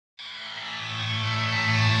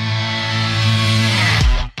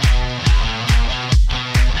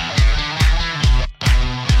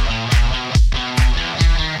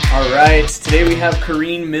Today we have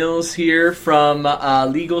Corrine Mills here from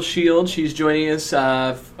Legal Shield. She's joining us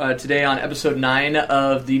today on episode 9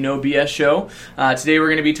 of the No BS show. Today we're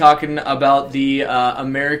going to be talking about the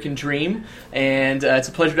American Dream, and it's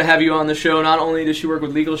a pleasure to have you on the show. Not only does she work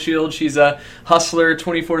with Legal Shield, she's a hustler,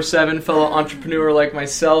 24/7 fellow entrepreneur like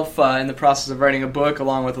myself, in the process of writing a book,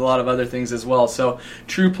 along with a lot of other things as well. So,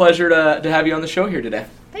 true pleasure to have you on the show here today.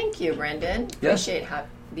 Thank you, Brendan. Yes. Appreciate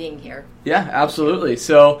being here. Yeah, absolutely.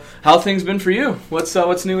 So, how have things been for you? What's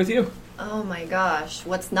new with you? Oh my gosh,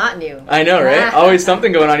 what's not new? I know, right? Always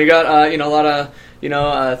something going on. You got a lot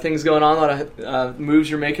of things going on, a lot of moves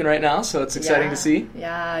you're making right now. So it's exciting to see.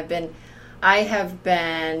 Yeah, I have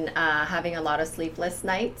been having a lot of sleepless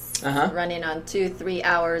nights, running on 2-3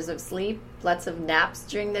 hours of sleep, lots of naps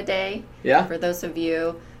during the day. Yeah. For those of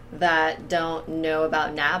you that don't know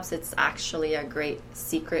about naps, it's actually a great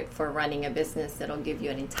secret for running a business that'll give you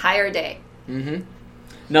an entire day. Mm-hmm.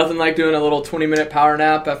 Nothing like doing a little 20-minute power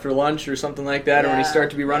nap after lunch or something like that, or when you start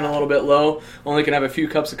to be running a little bit low. Only can have a few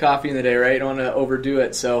cups of coffee in the day, right? You don't want to overdo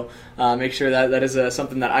it, so make sure that is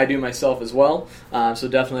something that I do myself as well. So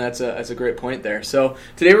definitely that's a great point there. So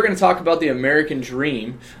today we're going to talk about the American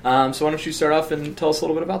Dream. So why don't you start off and tell us a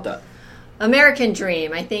little bit about that? American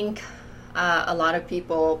Dream, I think a lot of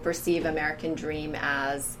people perceive American Dream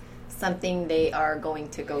as something they are going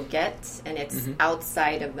to go get, and it's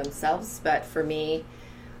outside of themselves. But for me,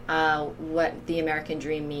 what the American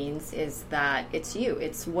Dream means is that it's you.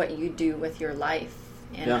 It's what you do with your life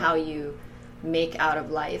and how you make out of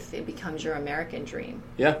life. It becomes your American Dream.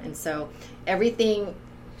 Yeah. And so everything,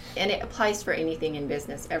 and it applies for anything in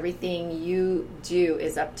business, everything you do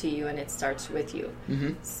is up to you, and it starts with you.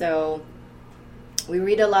 Mm-hmm. So we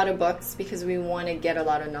read a lot of books because we want to get a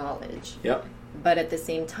lot of knowledge. Yep. But at the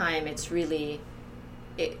same time, it's really,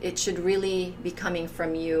 it should really be coming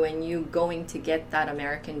from you and you going to get that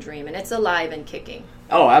American Dream. And it's alive and kicking.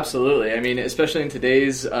 Oh, absolutely. I mean, especially in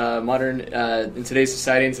today's in today's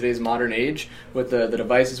society, in today's modern age, with the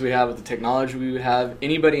devices we have, with the technology we have,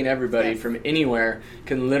 anybody and everybody from anywhere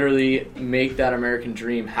can literally make that American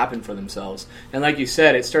Dream happen for themselves. And like you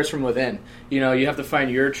said, it starts from within. You know, you have to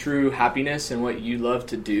find your true happiness and what you love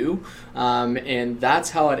to do, and that's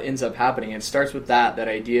how it ends up happening. It starts with that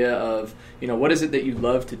idea of, you know, what is it that you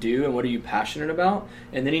love to do and what are you passionate about?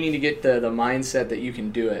 And then you need to get the mindset that you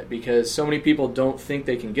can do it, because so many people don't think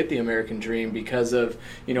they can get the American Dream because of,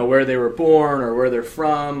 you know, where they were born or where they're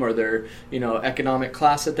from or their, you know, economic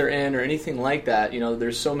class that they're in or anything like that. You know,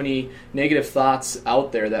 there's so many negative thoughts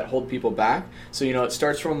out there that hold people back. So, you know, it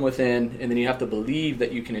starts from within, and then you have to believe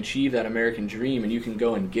that you can achieve that American Dream and you can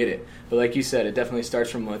go and get it. But like you said, it definitely starts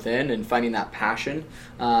from within and finding that passion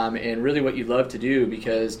and really what you love to do,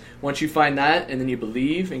 because once you find that and then you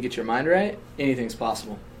believe and get your mind right, anything's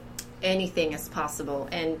possible. Anything is possible.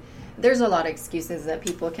 And there's a lot of excuses that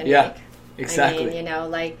people can make. Exactly. I mean, you know,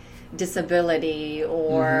 like disability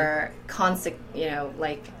or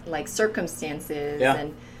like circumstances. Yeah.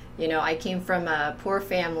 And, you know, I came from a poor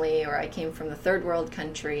family, or I came from the third world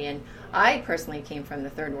country, and I personally came from the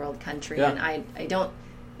third world country, and I don't,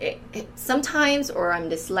 sometimes, or I'm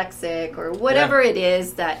dyslexic, or whatever it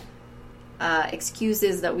is that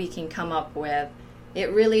excuses that we can come up with,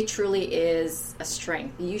 it really truly is a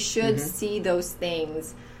strength. You should see those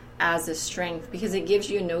things as a strength, because it gives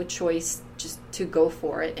you no choice just to go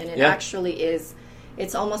for it. And it actually is,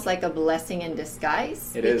 it's almost like a blessing in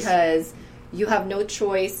disguise. Because you have no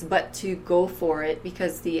choice but to go for it,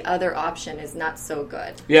 because the other option is not so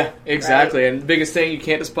good. Yeah, exactly. Right? And the biggest thing, you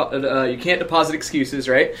can't deposit excuses,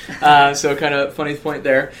 right? So kind of funny point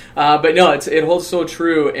there. But no, it holds so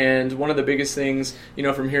true. And one of the biggest things, you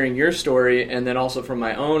know, from hearing your story and then also from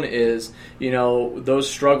my own is, you know, those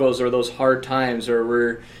struggles or those hard times,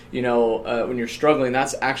 or when you're struggling,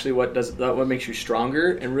 that's actually what makes you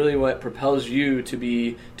stronger, and really what propels you to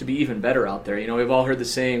be even better out there. You know, we've all heard the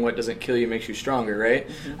saying, "What doesn't kill you makes you stronger," right?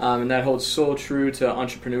 And that holds so true to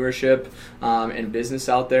entrepreneurship and business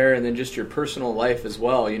out there, and then just your personal life as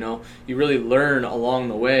well. You know, you really learn along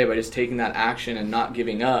the way by just taking that action and not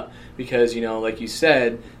giving up, because, you know, like you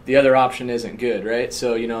said, the other option isn't good, right?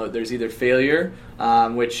 So, you know, there's either failure,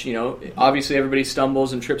 which, you know, obviously everybody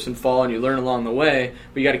stumbles and trips and fall, and you learn along the way,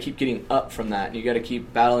 but you got to keep getting up from that, and you got to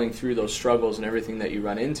keep battling through those struggles and everything that you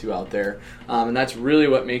run into out there, and that's really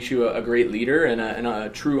what makes you a great leader and a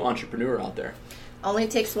true entrepreneur out there. Only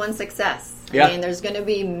takes one success. I mean, there's going to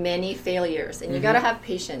be many failures, and you got to have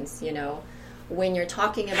patience. You know, when you're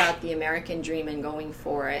talking about the American Dream and going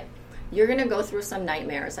for it, you're going to go through some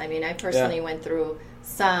nightmares. I mean, I personally went through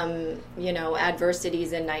some, you know,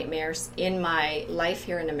 adversities and nightmares in my life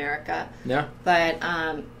here in America. Yeah.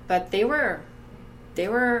 But they were they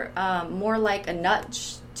were more like a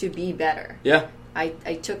nudge to be better. Yeah.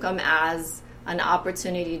 I took them as an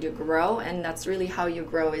opportunity to grow, and that's really how you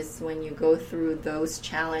grow, is when you go through those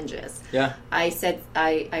challenges. Yeah.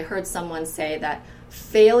 I heard someone say that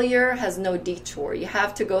failure has no detour. You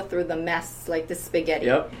have to go through the mess, like the spaghetti.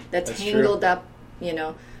 Yep. The tangled up,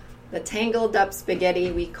 the tangled up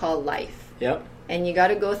spaghetti we call life. Yep. And you got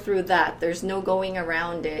to go through that. There's no going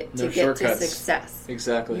around it to get to success.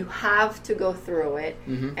 Exactly. You have to go through it.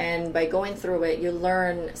 Mm-hmm. And by going through it, you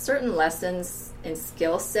learn certain lessons and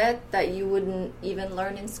skill set that you wouldn't even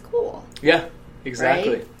learn in school. Yeah,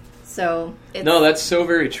 exactly. Right? So no, that's so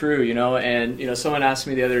very true, and, someone asked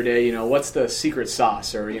me the other day, what's the secret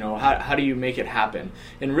sauce, or, how do you make it happen?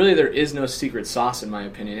 And really there is no secret sauce, in my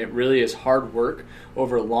opinion. It really is hard work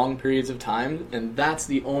over long periods of time, and that's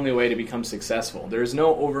the only way to become successful. There's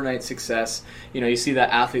no overnight success. You see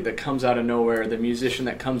that athlete that comes out of nowhere, the musician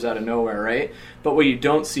that comes out of nowhere, right? But what you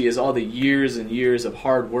don't see is all the years and years of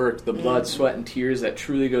hard work, the blood, sweat, and tears that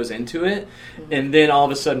truly goes into it, and then all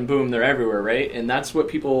of a sudden, boom, they're everywhere, right? And that's what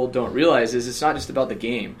people don't realize, is it's not just about the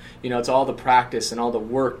game. It's all the practice and all the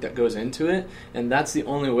work that goes into it, and that's the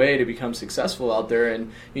only way to become successful out there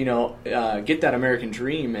and, get that American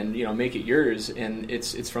dream and, make it yours, and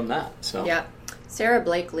it's from that. So yeah. Sara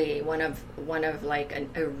Blakely, one of like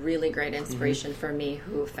a really great inspiration for me,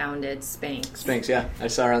 who founded Spanx. Spanx, yeah. I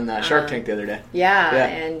saw her on the Shark Tank the other day. Yeah.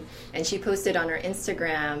 And she posted on her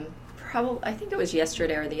Instagram, I think it was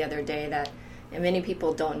yesterday or the other day, that, and many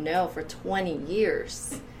people don't know, for 20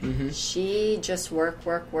 years, she just work,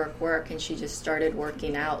 and she just started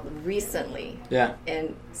working out recently. Yeah.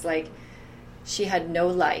 And it's like, she had no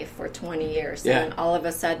life for 20 years. Yeah. And all of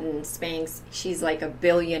a sudden, Spanx, she's like a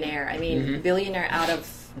billionaire. I mean, billionaire out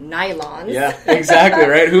of nylons. Yeah, exactly,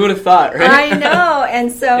 right? Who would have thought, right? I know.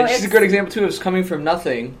 And so she's a great example, too, of coming from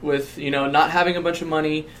nothing with, not having a bunch of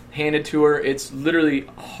money handed to her. It's literally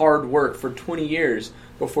hard work for 20 years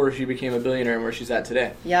before she became a billionaire and where she's at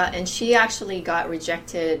today. Yeah, and she actually got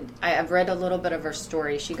rejected. I've read a little bit of her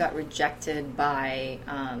story. She got rejected by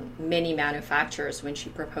many manufacturers when she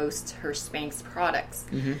proposed her Spanx products.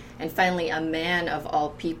 And finally, a man of all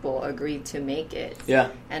people agreed to make it.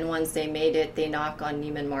 Yeah. And once they made it, they knock on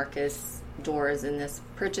Neiman Marcus doors, and this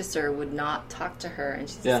purchaser would not talk to her. And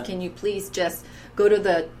she says, can you please just go to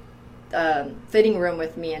the fitting room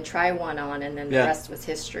with me and try one on, and then the rest was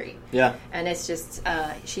history. Yeah. And it's just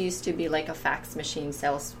she used to be like a fax machine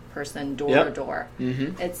salesperson, door to door.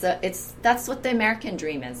 It's that's what the American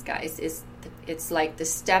dream is, guys. It's like the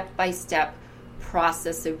step by step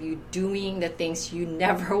process of you doing the things you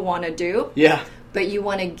never want to do. Yeah. But you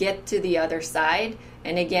want to get to the other side,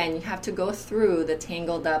 and again, you have to go through the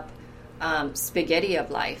tangled up spaghetti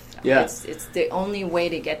of life. Yeah. It's the only way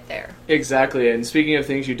to get there. Exactly. And speaking of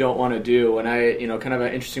things you don't want to do, when I, kind of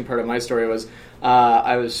an interesting part of my story was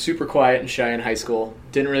I was super quiet and shy in high school.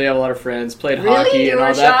 Didn't really have a lot of friends. Played hockey and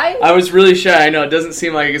all that. Shy? I was really shy. I know it doesn't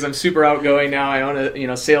seem like it because I'm super outgoing now. I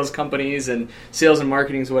own sales companies, and sales and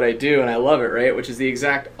marketing is what I do, and I love it, right? Which is the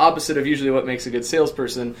exact opposite of usually what makes a good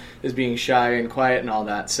salesperson, is being shy and quiet and all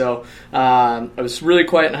that. So I was really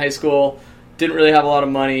quiet in high school. Didn't really have a lot of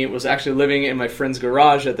money, was actually living in my friend's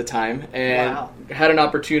garage at the time, and had an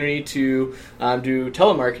opportunity to do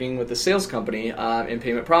telemarketing with a sales company in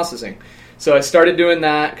payment processing. So I started doing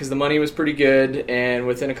that because the money was pretty good, and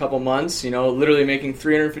within a couple months, literally making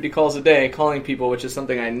 350 calls a day, calling people, which is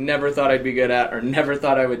something I never thought I'd be good at or never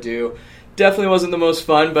thought I would do. Definitely wasn't the most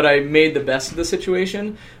fun, but I made the best of the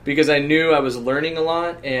situation because I knew I was learning a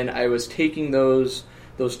lot, and I was taking those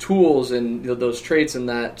tools and those traits and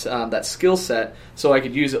that skill set so I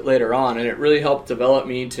could use it later on. And it really helped develop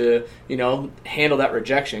me to, handle that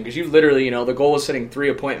rejection. Because you literally, the goal was setting 3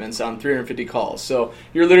 appointments on 350 calls. So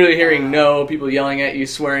you're literally hearing no, people yelling at you,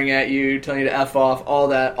 swearing at you, telling you to F off, all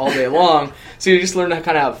that all day long. So you just learn to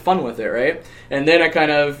kind of have fun with it, right? And then I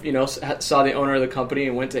kind of, saw the owner of the company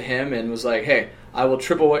and went to him and was like, hey, I will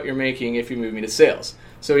triple what you're making if you move me to sales.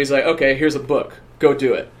 So he's like, okay, here's a book. Go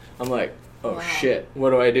do it. I'm like, oh, shit, what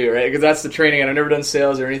do I do, right? Because that's the training, and I've never done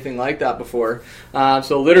sales or anything like that before.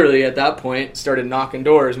 So literally at that point, started knocking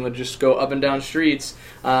doors and would just go up and down streets.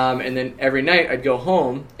 And then every night I'd go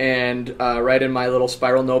home and write in my little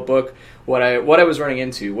spiral notebook what I was running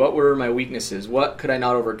into. What were my weaknesses? What could I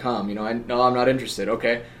not overcome? I know I'm not interested.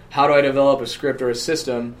 Okay, how do I develop a script or a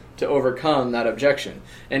system to overcome that objection?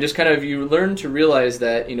 And just kind of, you learn to realize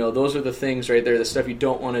that, those are the things right there, the stuff you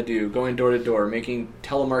don't want to do, going door to door, making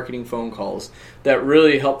telemarketing phone calls, that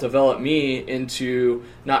really helped develop me into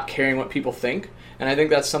not caring what people think. And I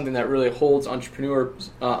think that's something that really holds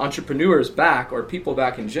entrepreneurs back, or people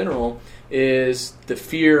back in general, is the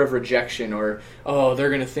fear of rejection, or, oh, they're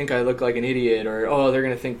going to think I look like an idiot, or, oh, they're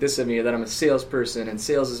going to think this of me, that I'm a salesperson and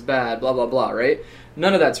sales is bad, blah, blah, blah, right?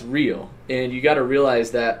 None of that's real. And you got to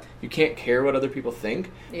realize that you can't care what other people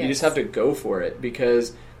think. Yes. You just have to go for it,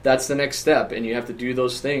 because that's the next step, and you have to do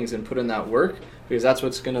those things and put in that work, because that's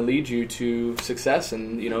what's going to lead you to success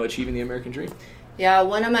and, achieving the American dream. Yeah,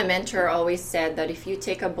 one of my mentors always said that if you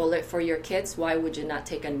take a bullet for your kids, why would you not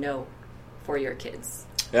take a no for your kids?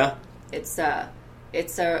 Yeah. It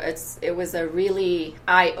was a really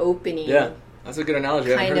eye-opening. Yeah, that's a good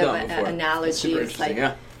analogy. I haven't heard that before. Analogy. Super interesting.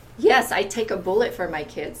 Yeah. Yes, I take a bullet for my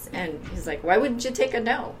kids, and he's like, "Why wouldn't you take a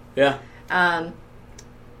no?" Yeah.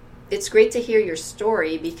 It's great to hear your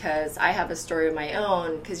story, because I have a story of my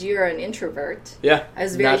own. Because you're an introvert. Yeah. I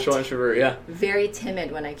was very natural introvert. Yeah. Very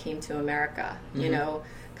timid when I came to America. Mm-hmm.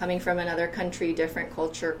 Coming from another country, different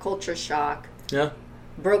culture shock. Yeah.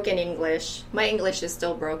 Broken English. My English is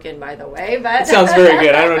still broken, by the way, but it sounds very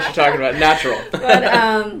good. I don't know what you're talking about. Natural. But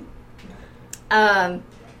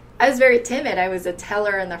I was very timid. I was a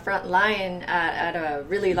teller in the front line at a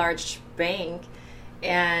really large bank,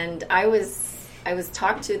 and I was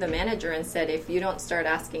talked to the manager and said, if you don't start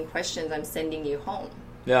asking questions, I'm sending you home.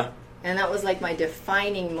 Yeah. And that was like my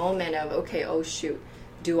defining moment of, okay, oh shoot,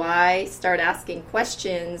 do I start asking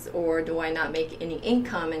questions, or do I not make any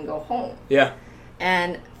income and go home? Yeah.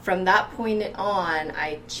 And from that point on,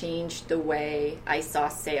 I changed the way I saw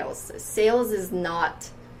sales. Sales is not,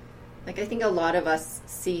 I think a lot of us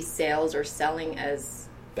see sales or selling as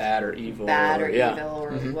bad or evil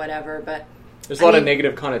or whatever, but there's a lot of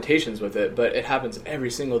negative connotations with it, but it happens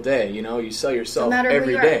every single day. You sell yourself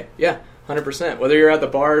every day. Yeah, 100%. Whether you're at the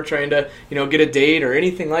bar trying to, get a date or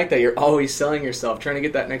anything like that, you're always selling yourself, trying to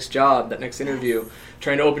get that next job, that next interview,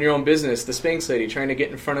 trying to open your own business, the Spanx lady, trying to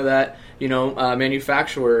get in front of that,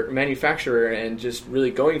 manufacturer and just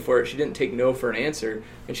really going for it. She didn't take no for an answer,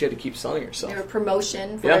 and she had to keep selling herself. You're a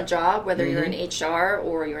promotion for a job, whether you're in HR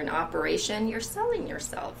or you're in operation, you're selling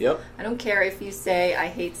yourself. Yep. I don't care if you say, I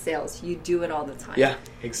hate sales. You do it all the time. Yeah,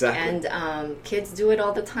 exactly. And kids do it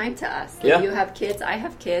all the time to us. Yeah. You have kids, I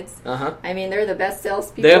have kids. Uh-huh. I mean, they're the best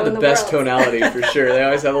salespeople in the world. They have the best tonality, for sure. They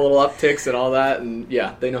always have a little upticks and all that, and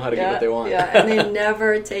they know how to get what they want. Yeah, and they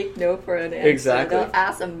never take no for an answer. Exactly. They'll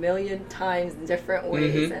ask a million times in different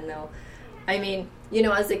ways, and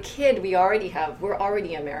as a kid, we're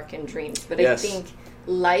already American dreams, but I think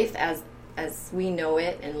life as we know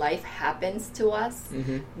it, and life happens to us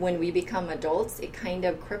when we become adults, it kind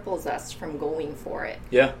of cripples us from going for it.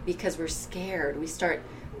 Yeah. Because we're scared. We start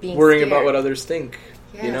being worrying scared about what others think.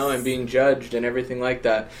 Yes. And being judged and everything like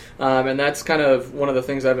that. And that's kind of one of the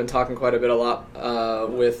things I've been talking quite a lot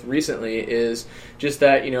with recently, is just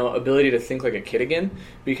that, ability to think like a kid again.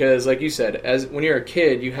 Because like you said, when you're a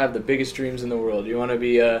kid, you have the biggest dreams in the world. You want to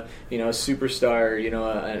be a superstar,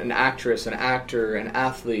 an actress, an actor, an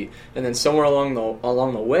athlete. And then somewhere along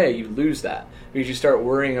the way, you lose that. Because you start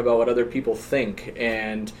worrying about what other people think,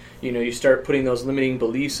 and you start putting those limiting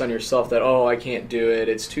beliefs on yourself that, oh, I can't do it,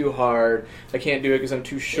 it's too hard, I can't do it because I'm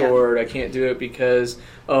too short, I can't do it because,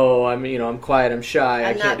 I'm quiet, I'm shy,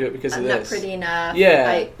 I can't do it because of this. I'm not pretty enough.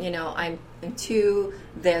 Yeah. I'm too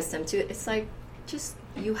this, I'm too. It's like, just,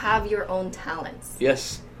 you have your own talents.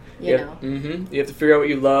 Yes. You know. Mm-hmm. You have to figure out what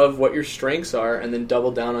you love, what your strengths are, and then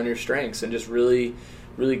double down on your strengths and just really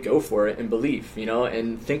go for it and believe,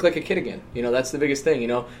 and think like a kid again. That's the biggest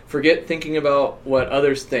thing, Forget thinking about what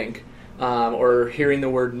others think or hearing the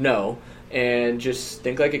word no, and just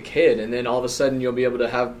think like a kid. And then all of a sudden you'll be able to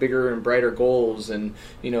have bigger and brighter goals and,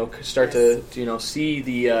 start to see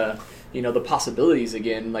the possibilities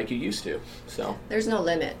again like you used to. So there's no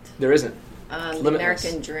limit. There isn't. The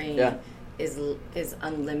American dream is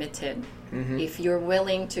unlimited if you're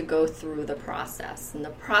willing to go through the process. And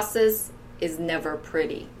the process is never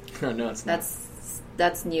pretty. No, it's not.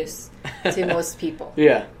 That's news to most people.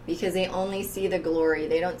 Yeah. Because they only see the glory.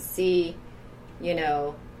 They don't see, you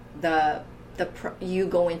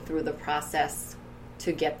going through the process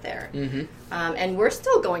to get there. Mm-hmm. And we're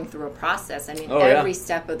still going through a process. I mean, every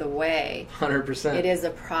step of the way. 100%. It is a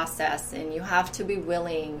process, and you have to be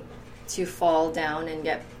willing to fall down and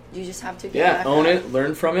get just have to get back own up. it,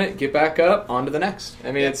 learn from it, get back up, on to the next.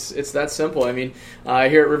 I mean, it's that simple. I mean,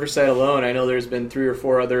 here at Riverside alone, I know there's been 3 or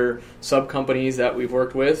 4 other sub companies that we've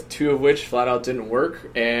worked with, 2 of which flat out didn't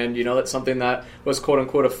work, and that's something that was quote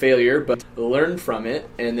unquote a failure, but learned from it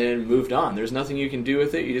and then moved on. There's nothing you can do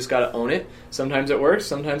with it. You just got to own it. Sometimes it works,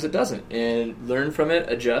 sometimes it doesn't, and learn from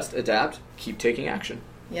it, adjust, adapt, keep taking action.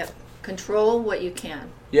 Yep. Control what you can.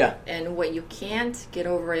 Yeah. And what you can't, get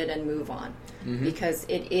over it and move on. Mm-hmm. Because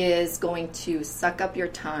it is going to suck up your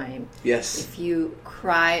time. Yes. If you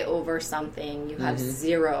cry over something, you have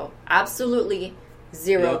absolutely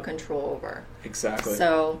zero control over. Exactly.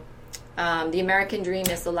 So the American dream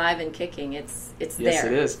is alive and kicking. It's yes, there. Yes,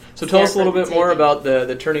 it is. So tell us a little bit more about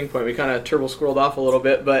the turning point. We kind of turbo-scrolled off a little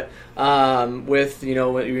bit, but with,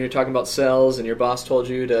 when you're talking about sales and your boss told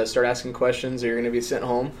you to start asking questions or you're going to be sent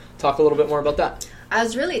home, talk a little bit more about that. I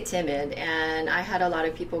was really timid, and I had a lot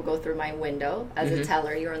of people go through my window. As a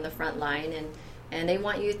teller, you're on the front line, and they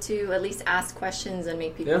want you to at least ask questions and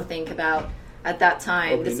make people think about, at that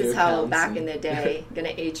time, opening this is how back in the day, going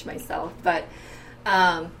to age myself, but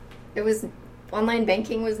it was, online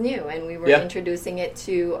banking was new, and we were introducing it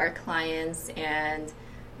to our clients, and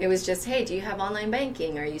it was just, hey, do you have online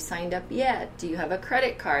banking? Are you signed up yet? Do you have a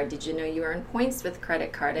credit card? Did you know you earn points with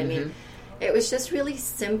credit card? I mean, it was just really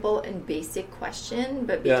simple and basic question,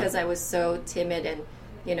 but because I was so timid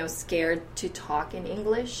and, scared to talk in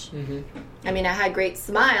English. I mean, I had a great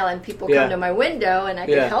smile, and people come to my window, and I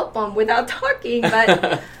could help them without talking,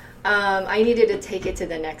 but I needed to take it to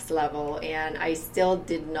the next level, and I still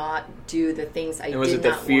did not do the things I did not want to do.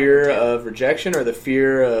 Was it the fear of rejection or the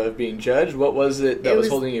fear of being judged? What was it that was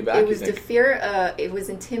holding you back? It was the fear. It was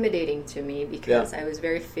intimidating to me because I was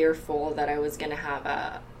very fearful that I was going to have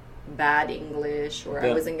a bad English, or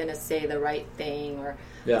I wasn't going to say the right thing, or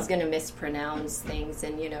I was going to mispronounce things.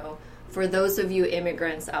 And for those of you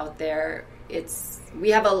immigrants out there,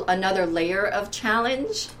 we have another layer of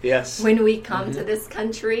challenge when we come to this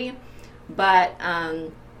country, but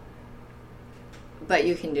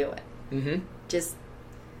you can do it. Just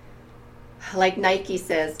like Nike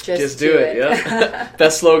says, just do it. Yeah.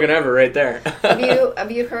 Best slogan ever right there.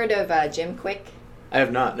 Have you heard of Jim Quick? I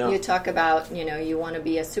have not, no. You talk about, you want to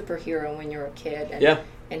be a superhero when you're a kid. And,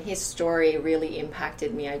 and his story really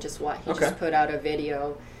impacted me. He just put out a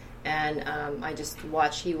video, and I just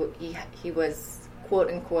watched. He was, quote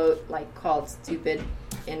unquote, like called stupid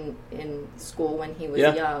in school when he was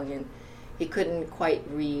young, and he couldn't quite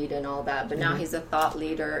read and all that. But now he's a thought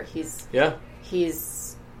leader.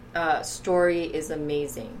 His story is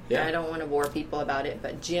amazing. And I don't want to bore people about it,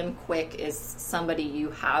 but Jim Quick is somebody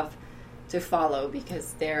you have to follow,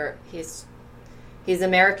 because his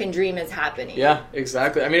American dream is happening. Yeah,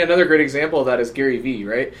 exactly. I mean, another great example of that is Gary Vee,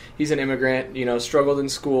 right? He's an immigrant, struggled in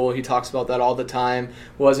school. He talks about that all the time.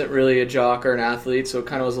 Wasn't really a jock or an athlete, so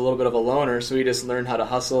kind of was a little bit of a loner. So he just learned how to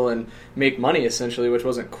hustle and make money, essentially, which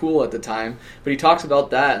wasn't cool at the time. But he talks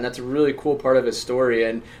about that, and that's a really cool part of his story.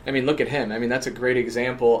 And, I mean, look at him. I mean, that's a great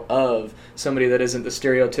example of somebody that isn't the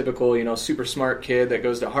stereotypical, super smart kid that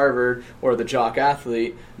goes to Harvard, or the jock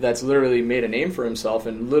athlete that's literally made a name for himself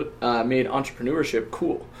and made entrepreneurship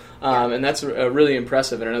cool. And that's really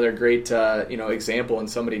impressive, and another great example, and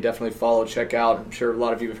somebody definitely follow, check out. I'm sure a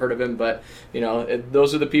lot of you have heard of him, but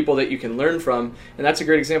those are the people that you can learn from, and that's a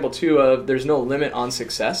great example too of there's no limit on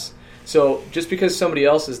success. So just because somebody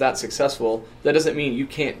else is that successful, that doesn't mean you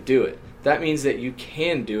can't do it. That means that you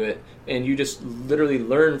can do it, and you just literally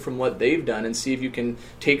learn from what they've done and see if you can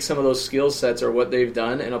take some of those skill sets or what they've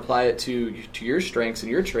done and apply it to your strengths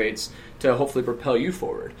and your traits to hopefully propel you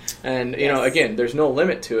forward. And, again, there's no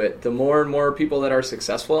limit to it. The more and more people that are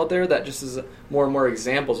successful out there, that just is more and more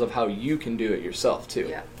examples of how you can do it yourself, too.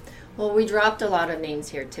 Yeah. Well, we dropped a lot of names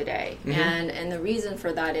here today, and the reason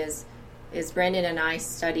for that is Brandon and I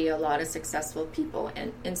study a lot of successful people,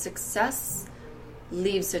 and success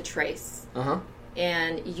leaves a trace.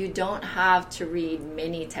 And you don't have to read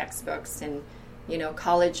many textbooks. And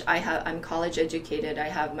college, I'm college educated. I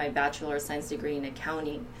have my Bachelor of Science degree in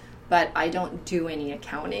accounting, but I don't do any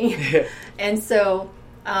accounting. And so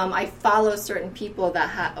I follow certain people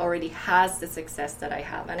that already has the success that I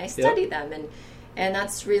have, and I study them, and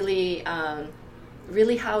that's really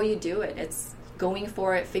really how you do it. It's going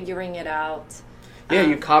for it, figuring it out.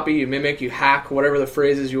 You copy, you mimic, you hack, whatever the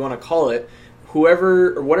phrase is you want to call it.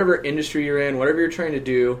 Whoever or whatever industry you're in, whatever you're trying to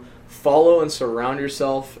do, follow and surround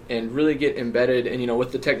yourself and really get embedded. And,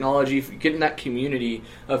 with the technology, get in that community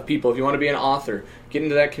of people. If you want to be an author, get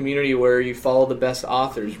into that community where you follow the best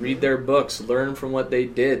authors, read their books, learn from what they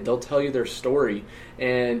did. They'll tell you their story.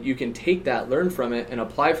 and you can take that, learn from it, and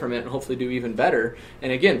apply from it, and hopefully do even better.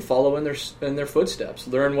 And again, follow in their footsteps.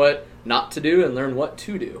 Learn what not to do and learn what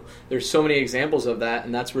to do. There's so many examples of that,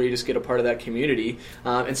 and that's where you just get a part of that community.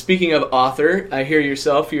 And speaking of author, I hear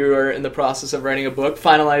yourself, you are in the process of writing a book,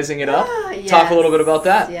 finalizing it up. Yes. Talk a little bit about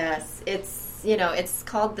that. Yes, it's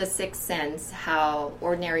called The Sixth Sense, how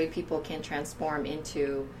ordinary people can transform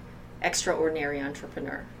into extraordinary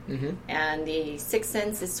entrepreneur. Mm-hmm. And the Sixth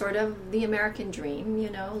Sense is sort of the American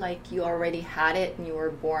dream, like you already had it and you were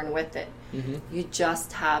born with it. Mm-hmm. You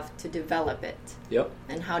just have to develop it. Yep.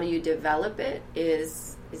 And how do you develop it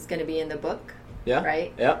is going to be in the book. Yeah.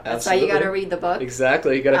 Right? Yeah, absolutely. That's why you got to read the book.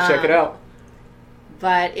 Exactly. You got to check it out.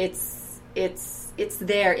 But it's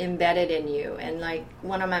there embedded in you. And like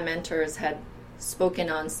one of my mentors had spoken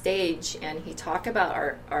on stage, and he talked about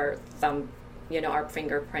our thumb, our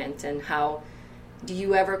fingerprint, and how do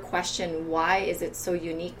you ever question why is it so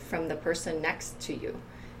unique from the person next to you?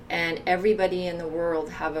 And everybody in the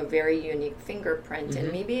world have a very unique fingerprint, and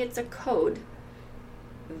maybe it's a code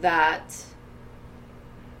that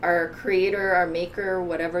our creator, our maker,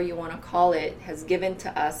 whatever you want to call it, has given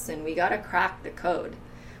to us, and we got to crack the code.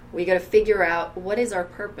 We got to figure out what is our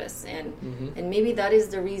purpose, and maybe that is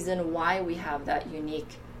the reason why we have that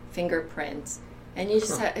unique fingerprint. And you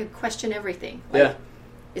just have to question everything.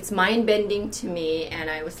 It's mind-bending to me, and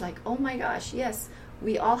I was like, oh my gosh, yes,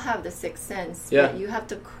 we all have the Sixth Sense, but you have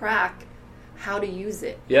to crack how to use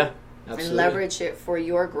it. Yeah, absolutely. And leverage it for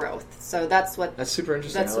your growth. So that's super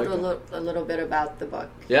interesting. That's a little bit about the book.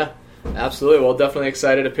 Yeah. Absolutely. Well, definitely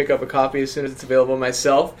excited to pick up a copy as soon as it's available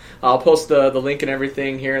myself. I'll post the link and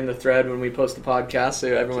everything here in the thread when we post the podcast, so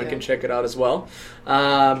everyone can check it out as well.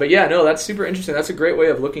 But yeah, no, that's super interesting. That's a great way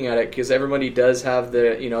of looking at it, because everybody does have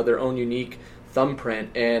their own unique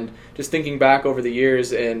thumbprint. And just thinking back over the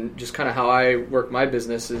years and just kind of how I work my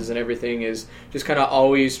businesses and everything is just kind of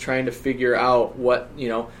always trying to figure out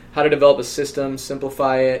how to develop a system,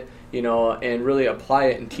 simplify it, and really apply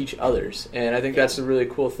it and teach others. And I think that's a really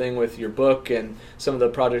cool thing with your book and some of the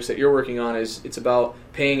projects that you're working on is it's about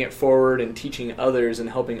paying it forward and teaching others and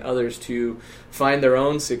helping others to find their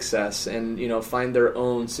own success and, find their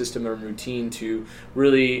own system and routine to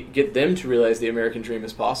really get them to realize the American dream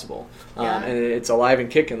is possible. And it's alive and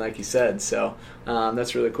kicking, like you said. So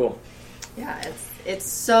that's really cool. Yeah, it's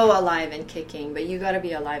so alive and kicking, but you got to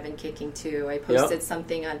be alive and kicking too. I posted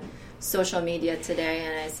something on social media today,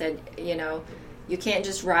 and I said, you can't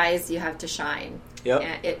just rise, you have to shine.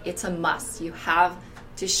 It's a must. You have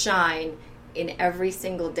to shine in every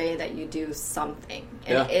single day that you do something.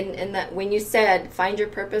 And that when you said find your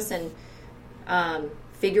purpose and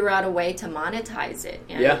figure out a way to monetize it,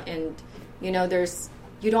 and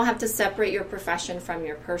you don't have to separate your profession from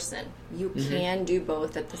your person. You can do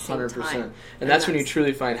both at the same 100%. time. And that's when you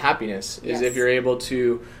truly find happiness, is if you're able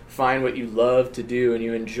to find what you love to do and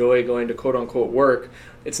you enjoy going to quote-unquote work.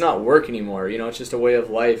 It's not work anymore. It's just a way of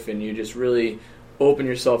life, and you just really open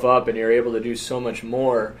yourself up and you're able to do so much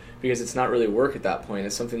more because it's not really work at that point.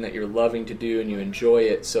 It's something that you're loving to do and you enjoy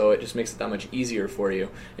it, so it just makes it that much easier for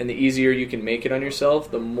you. And the easier you can make it on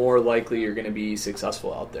yourself, the more likely you're going to be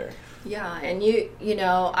successful out there. Yeah, and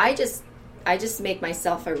I just make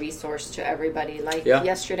myself a resource to everybody. Like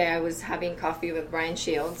yesterday I was having coffee with Brian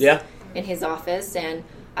Shields in his office, and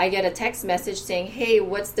I get a text message saying, hey,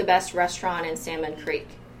 what's the best restaurant in Salmon Creek?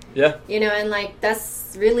 Yeah. And like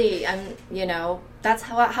that's really, that's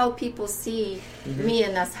how people see me,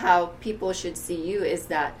 and that's how people should see you, is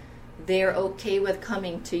that they're okay with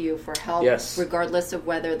coming to you for help, regardless of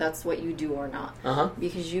whether that's what you do or not.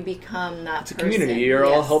 Because you become that person. It's a community. You're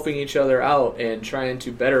all helping each other out and trying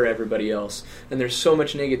to better everybody else. And there's so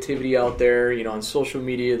much negativity out there, on social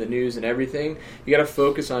media, the news, and everything. You got to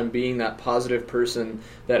focus on being that positive person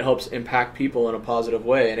that helps impact people in a positive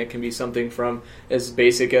way. And it can be something from as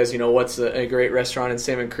basic as, what's a great restaurant in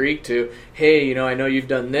Salmon Creek, to, hey, I know you've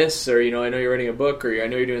done this, or, I know you're writing a book, or I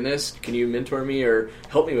know you're doing this. Can you mentor me or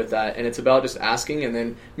help me with that? And it's about just asking and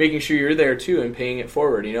then making sure you're there too and paying it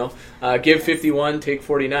forward. Give 51, take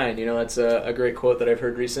 49. That's a great quote that I've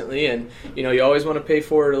heard recently. And you always want to pay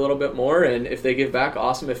forward a little bit more. And if they give back,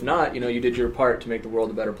 awesome. If not, you did your part to make the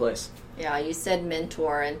world a better place. Yeah, you said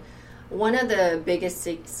mentor, and one of the biggest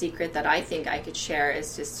secret that I think I could share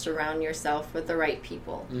is just surround yourself with the right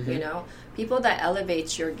people. People that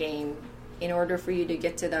elevate your game in order for you to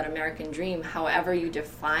get to that American dream, however you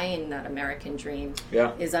define that American dream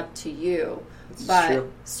is up to you. But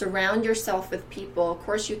surround yourself with people. Of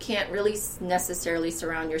course, you can't really necessarily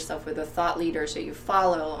surround yourself with the thought leaders that you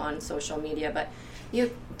follow on social media, but you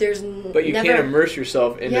can't immerse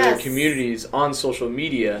yourself into their communities on social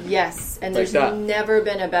media. Yes, and there's never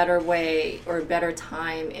been a better way or a better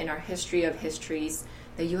time in our history of histories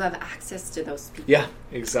that you have access to those people. Yeah,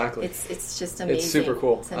 exactly. It's just amazing. It's super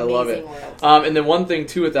cool. It's I love it. World. And then one thing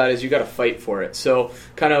too with that is you got to fight for it. So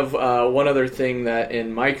kind of one other thing that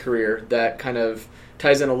in my career that kind of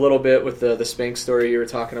ties in a little bit with the Spanx story you were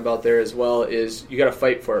talking about there as well is you got to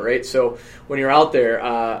fight for it, right? So when you're out there,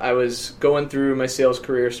 I was going through my sales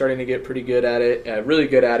career, starting to get pretty good at it, really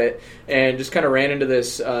good at it, and just kind of ran into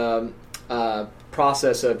this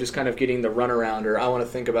process of just kind of getting the runaround, or I want to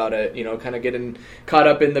think about it, kind of getting caught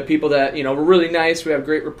up in the people that, were really nice, we have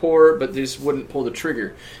great rapport, but they just wouldn't pull the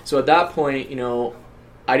trigger. So at that point,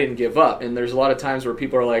 I didn't give up. And there's a lot of times where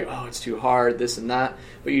people are like, oh, it's too hard, this and that.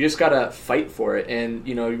 But you just got to fight for it and,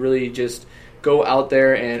 really just go out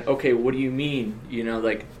there and, okay, what do you mean?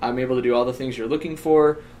 Like, I'm able to do all the things you're looking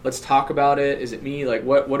for. Let's talk about it. Is it me? Like,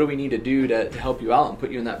 what do we need to do to help you out and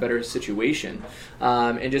put you in that better situation?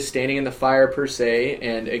 And just standing in the fire per se.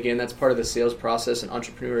 And again, that's part of the sales process and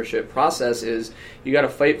entrepreneurship process is you got to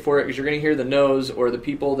fight for it because you're going to hear the no's or the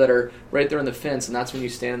people that are right there on the fence. And that's when you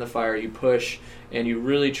stand in the fire, you push, and you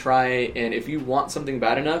really try. And if you want something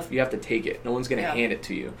bad enough, you have to take it. No one's going to hand it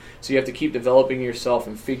to you. So you have to keep developing yourself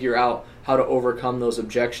and figure out how to overcome those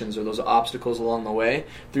objections or those obstacles along the way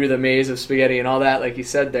through the maze of spaghetti and all that, like you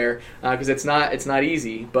said there, because it's not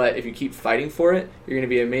easy. But if you keep fighting for it, you're going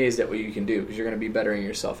to be amazed at what you can do because you're going to be bettering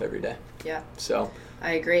yourself every day. Yeah. So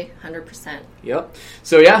I agree, 100%. Yep.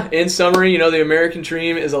 So yeah, in summary, the American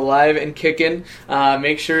dream is alive and kicking.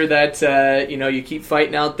 Make sure that you keep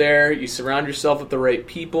fighting out there. You surround yourself with the right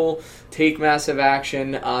people. Take massive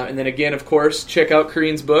action. And then again, of course, check out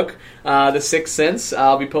Kareen's book, The Sixth Sense.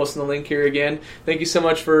 I'll be posting the link here again. Thank you so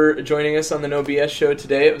much for joining us on the No BS show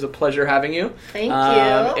today. It was a pleasure having you. Thank you.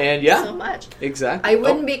 And so much. Exactly. I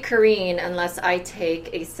wouldn't be Kareen unless I take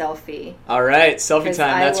a selfie. All right. Selfie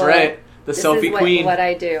time. That's right. The selfie queen. This is what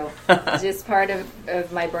I do. It's just part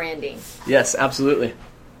of my branding. Yes, absolutely.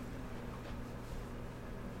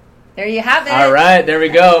 There you have it. All right, there we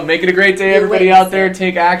go. Make it a great day, everybody out there.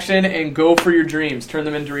 Take action and go for your dreams. Turn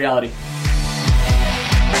them into reality.